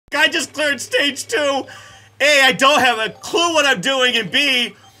I just cleared stage 2. A, I don't have a clue what I'm doing, and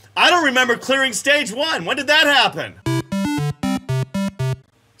B, I don't remember clearing stage 1. When did that happen?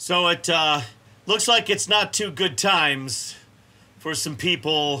 So it looks like it's not too good times for some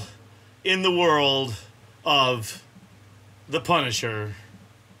people in the world of the Punisher.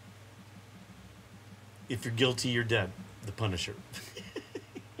 If you're guilty, you're dead. The Punisher.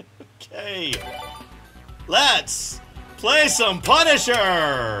 Okay. Let's play some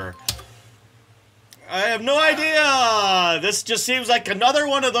Punisher. I have no idea. This just seems like another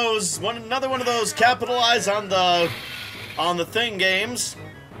one of those capitalize on the thing games.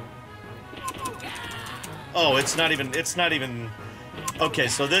 Oh, it's not even. Okay,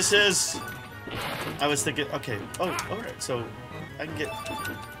 so this is. I was thinking. Okay. Oh, all right. So I can get.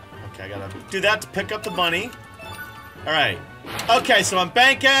 Okay, I gotta do that to pick up the money. All right. Okay, so I'm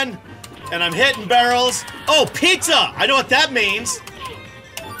banking, and I'm hitting barrels. Oh, pizza! I know what that means.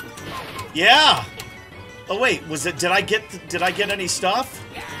 Yeah. Oh wait, was it? Did I get any stuff?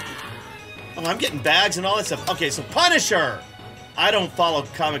 Oh, I'm getting bags and all that stuff. Okay, so Punisher. I don't follow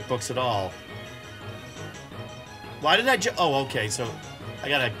comic books at all. Why did I oh, okay, so I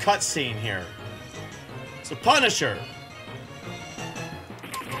got a cutscene here. So Punisher.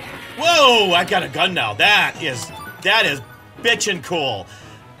 Whoa, I got a gun now. That is bitchin' cool.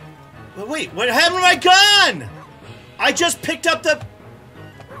 But wait, what happened to my gun? I just picked up the...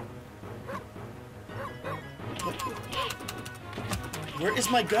 Where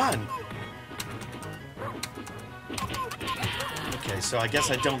is my gun? Okay, so I guess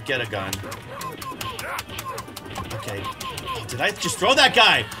I don't get a gun. Okay. Oh, did I just throw that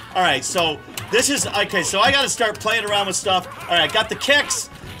guy? Alright, so this is... Okay, so I gotta start playing around with stuff. Alright, I got the kicks.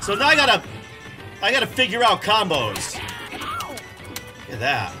 So now I gotta figure out combos. Look at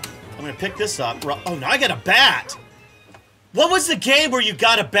that. I'm gonna pick this up. Oh, now I got a bat. What was the game where you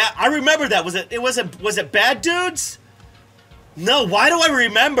got a bat? I remember that. Was it Bad Dudes? No, why do I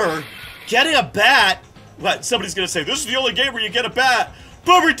remember getting a bat? What, somebody's gonna say, this is the only game where you get a bat.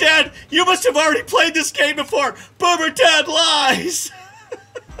 Boomer Dad, you must have already played this game before. Boomer Dad lies.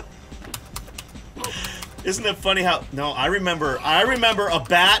 Isn't it funny how... No, I remember a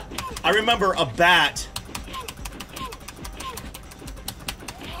bat. I remember a bat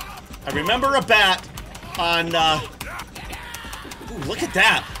on, Ooh, look at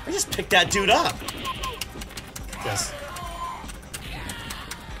that. I just picked that dude up. Yes.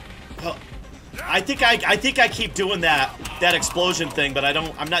 Well, I think I keep doing that explosion thing, but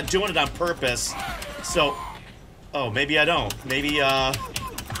I'm not doing it on purpose. So... Oh, maybe I don't. Maybe,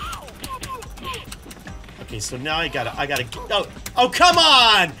 Okay, so now I gotta... Oh, come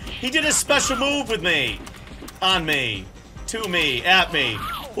on! He did a special move with me. On me. To me. At me.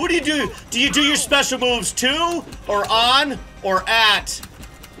 What do you do? Do you do your special moves to? Or on? Or at?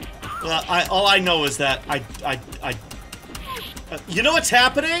 Well, all I know is that you know what's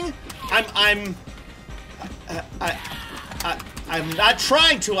happening? I'm not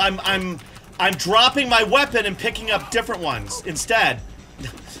trying to. I'm dropping my weapon and picking up different ones instead.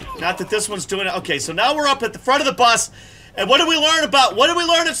 Not that this one's doing it. Okay, so now we're up at the front of the bus, and what do we learn about? What do we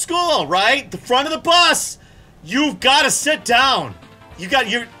learn at school? Right, the front of the bus. You've got to sit down. You got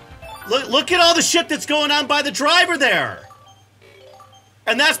your. Look at all the shit that's going on by the driver there.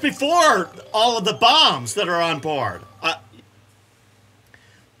 And that's before all of the bombs that are on board.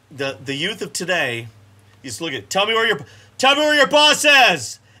 The youth of today, you just look at, tell me where your boss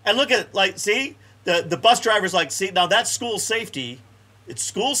is, and look at, like, see, the bus driver's like, see, now that's school safety. It's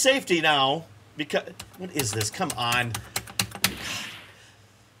school safety now because what is this? Come on,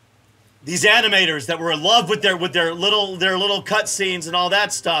 these animators that were in love with their little cut scenes and all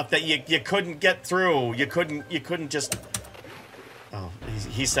that stuff that you couldn't get through. You couldn't just. Oh,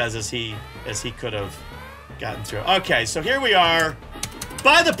 he says as he could have gotten through. Okay, so here we are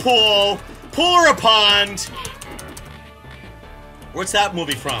by the pool or a pond. What's that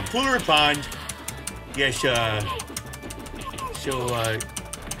movie from? Pool or a pond? Yes, so,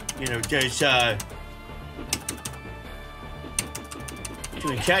 you know, there's,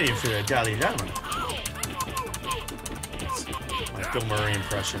 doing caddy for the Dalai Lama. My Bill Murray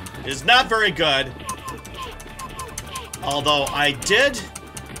impression is not very good. Although I did,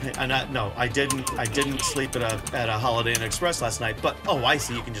 I didn't sleep at a Holiday Inn Express last night. But oh, I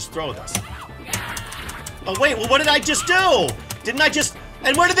see. You can just throw this. Oh wait, well, what did I just do? Didn't I just?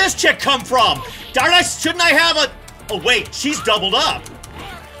 And where did this chick come from? Darn, shouldn't I have a? Oh wait, she's doubled up.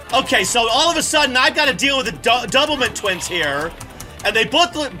 Okay, so all of a sudden I've got to deal with the Doublemint twins here, and they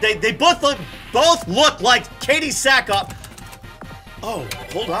both look like Katie Sackhoff. Oh,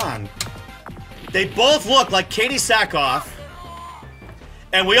 hold on. They both look like Katie Sackhoff,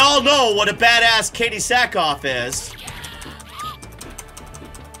 And we all know what a badass Katie Sackhoff is.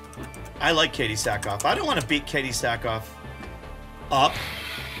 I like Katie Sackhoff. I don't want to beat Katie Sackhoff up.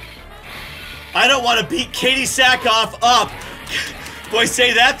 I don't want to beat Katie Sackhoff up. Boy,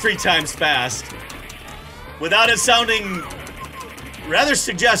 say that 3 times fast. Without it sounding rather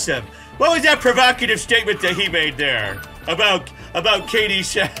suggestive. What was that provocative statement that he made there? About Katie about Katie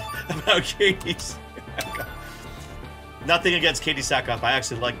Sackhoff. Nothing against Katie Sackhoff. I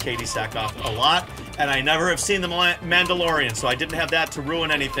actually like Katie Sackhoff a lot, and I never have seen The Mandalorian, so I didn't have that to ruin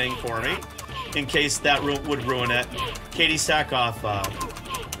anything for me, in case that would ruin it. Katie Sackhoff,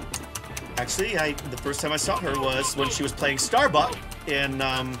 actually, the first time I saw her was when she was playing Starbuck in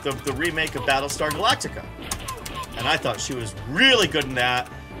the remake of Battlestar Galactica, and I thought she was really good in that.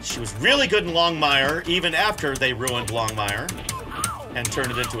 She was really good in Longmire, even after they ruined Longmire and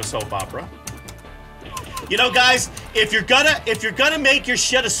turned it into a soap opera. You know, guys, if you're gonna make your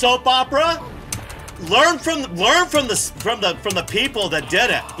shit a soap opera, learn from the people that did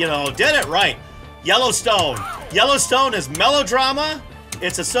it. You know, did it right. Yellowstone. Yellowstone is melodrama.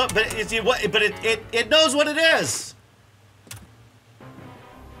 It's a soap, but it knows what it is.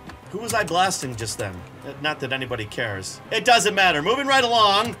 Who was I blasting just then? Not that anybody cares. It doesn't matter. Moving right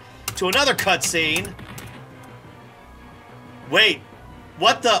along to another cutscene. Wait.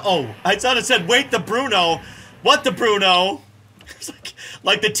 What the? Oh, I thought it said, wait the Bruno. What the Bruno? It's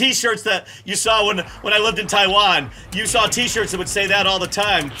like the t-shirts that you saw when I lived in Taiwan. You saw t-shirts that would say that all the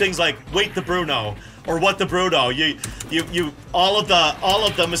time. Things like, wait the Bruno. Or what the Bruno. You all of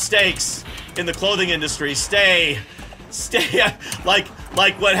the mistakes in the clothing industry stay like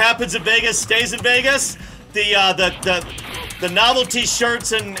what happens in Vegas stays in Vegas. The novelty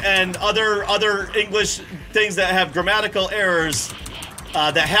shirts and other English things that have grammatical errors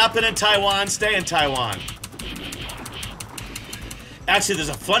that happen in Taiwan, stay in Taiwan. Actually, there's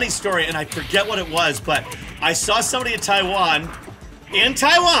a funny story, and I forget what it was, but I saw somebody in Taiwan,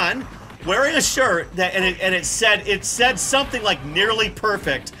 wearing a shirt that, and it said something like nearly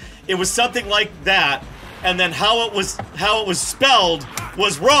perfect. It was something like that, and then how it was spelled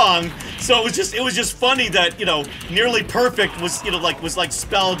was wrong. So it was just funny that, you know, nearly perfect was, you know, like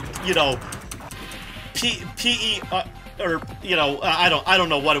spelled, you know, P-E or, you know, I don't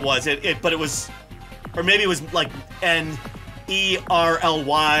know what it was. But it was, or maybe it was like N-E-R-L-Y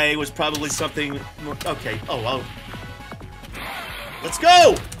was probably something. Okay. Oh, well. Let's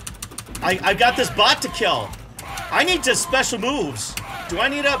go. I got this bot to kill. I need just special moves. Do I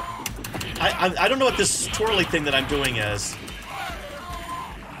need a? I don't know what this twirly thing that I'm doing is.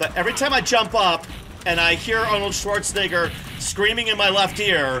 But every time I jump up and I hear Arnold Schwarzenegger screaming in my left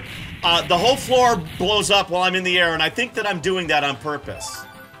ear, the whole floor blows up while I'm in the air, and I think that I'm doing that on purpose.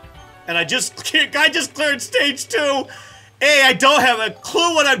 And I just cleared stage 2. A, I don't have a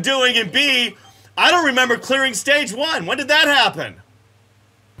clue what I'm doing, and B, I don't remember clearing stage 1. When did that happen?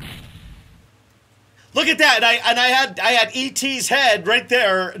 Look at that, and I had E.T.'s head right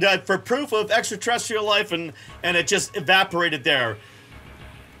there for proof of extraterrestrial life, and it just evaporated there.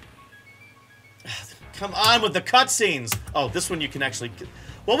 Come on with the cutscenes. Oh, this one you can actually.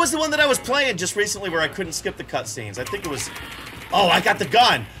 What was the one that I was playing just recently where I couldn't skip the cutscenes? I think it was. Oh, I got the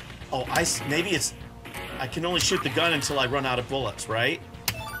gun. Oh, maybe it's. I can only shoot the gun until I run out of bullets, right?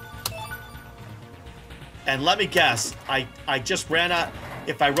 And let me guess, I just ran out.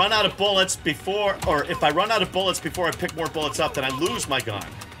 If I run out of bullets before, or if I run out of bullets before I pick more bullets up, then I lose my gun.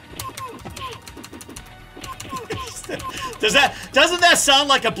 Doesn't that sound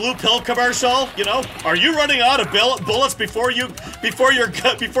like a blue pill commercial? You know, are you running out of bullets before you're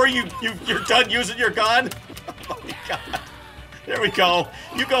done using your gun? Oh my God! There we go.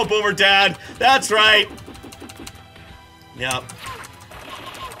 You go, Boomer Dad. That's right. Yep.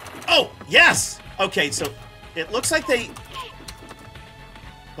 Oh yes. Okay, so it looks like they.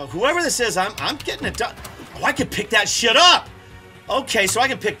 Well, whoever this is, I'm getting it done. Oh, I can pick that shit up. Okay, so I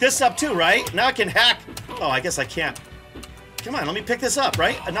can pick this up too, right? Now I can hack. Oh, I guess I can't. Come on, let me pick this up,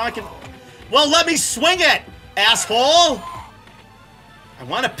 right? And now I can. Well, let me swing it, asshole. I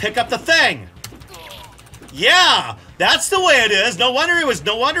want to pick up the thing. Yeah, that's the way it is. No wonder he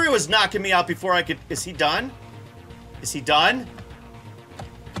was knocking me out before I could. Is he done? Is he done?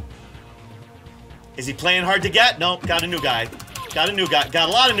 Is he playing hard to get? Nope, got a new guy. Got a new guy. Got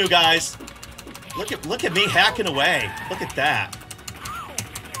a lot of new guys. Look at me hacking away. Look at that.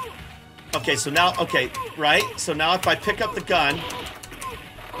 Okay, so now, okay, right? So now if I pick up the gun.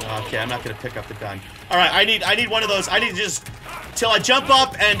 Okay, I'm not gonna pick up the gun. All right, I need one of those. I need to just till I jump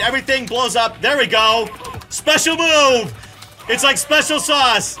up and everything blows up. There we go. Special move. It's like special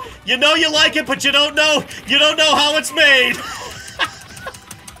sauce. You know you like it, but you don't know how it's made.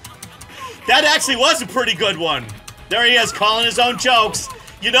 That actually was a pretty good one. There he is, calling his own jokes.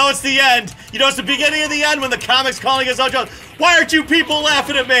 You know it's the end. You know it's the beginning of the end when the comic's calling his own jokes. Why aren't you people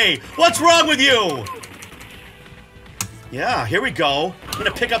laughing at me? What's wrong with you? Yeah, here we go. I'm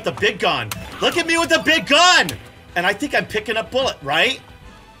gonna pick up the big gun. Look at me with the big gun! And I think I'm picking up bullet, right?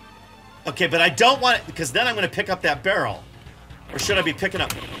 Okay, but I don't want it, because then I'm gonna pick up that barrel. Or should I be picking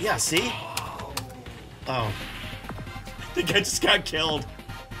up... Yeah, see? Oh. I think I just got killed.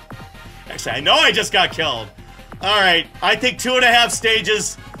 Actually, I know I just got killed. Alright, I think 2.5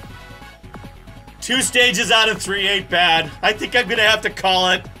 stages. 2 stages out of 3 ain't bad. I think I'm gonna have to call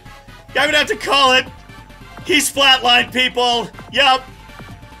it. I'm gonna have to call it. He's flatlined, people. Yep.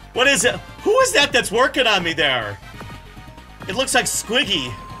 What is it? Who is that that's working on me there? It looks like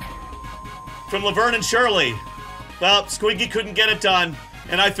Squiggy from Laverne and Shirley. Well, Squiggy couldn't get it done,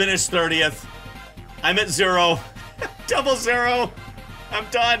 and I finished 30th. I'm at 0. Double 0. I'm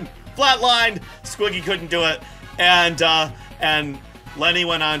done. Flatlined. Squiggy couldn't do it. And Lenny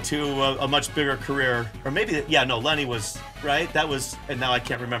went on to a much bigger career. Or maybe, yeah, no, Lenny was, right? That was, and now I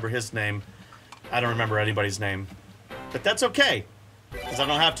can't remember his name. I don't remember anybody's name. But that's okay, because I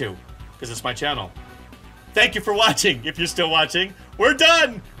don't have to, because it's my channel. Thank you for watching. If you're still watching, we're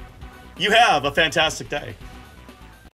done. You have a fantastic day.